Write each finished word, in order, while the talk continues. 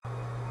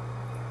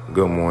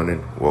Good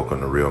morning.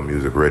 Welcome to Real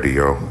Music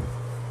Radio.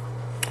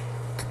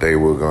 Today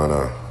we're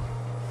gonna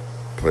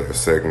play a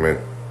segment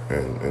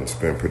and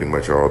spend pretty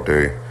much all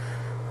day.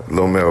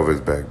 Lil Melv is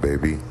back,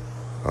 baby.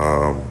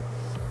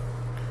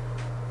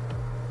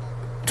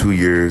 2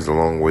 years, a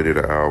long way to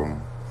the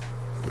album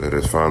that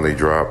has finally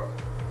dropped.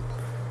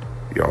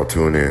 Y'all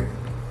tune in.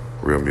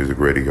 Real Music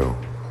Radio.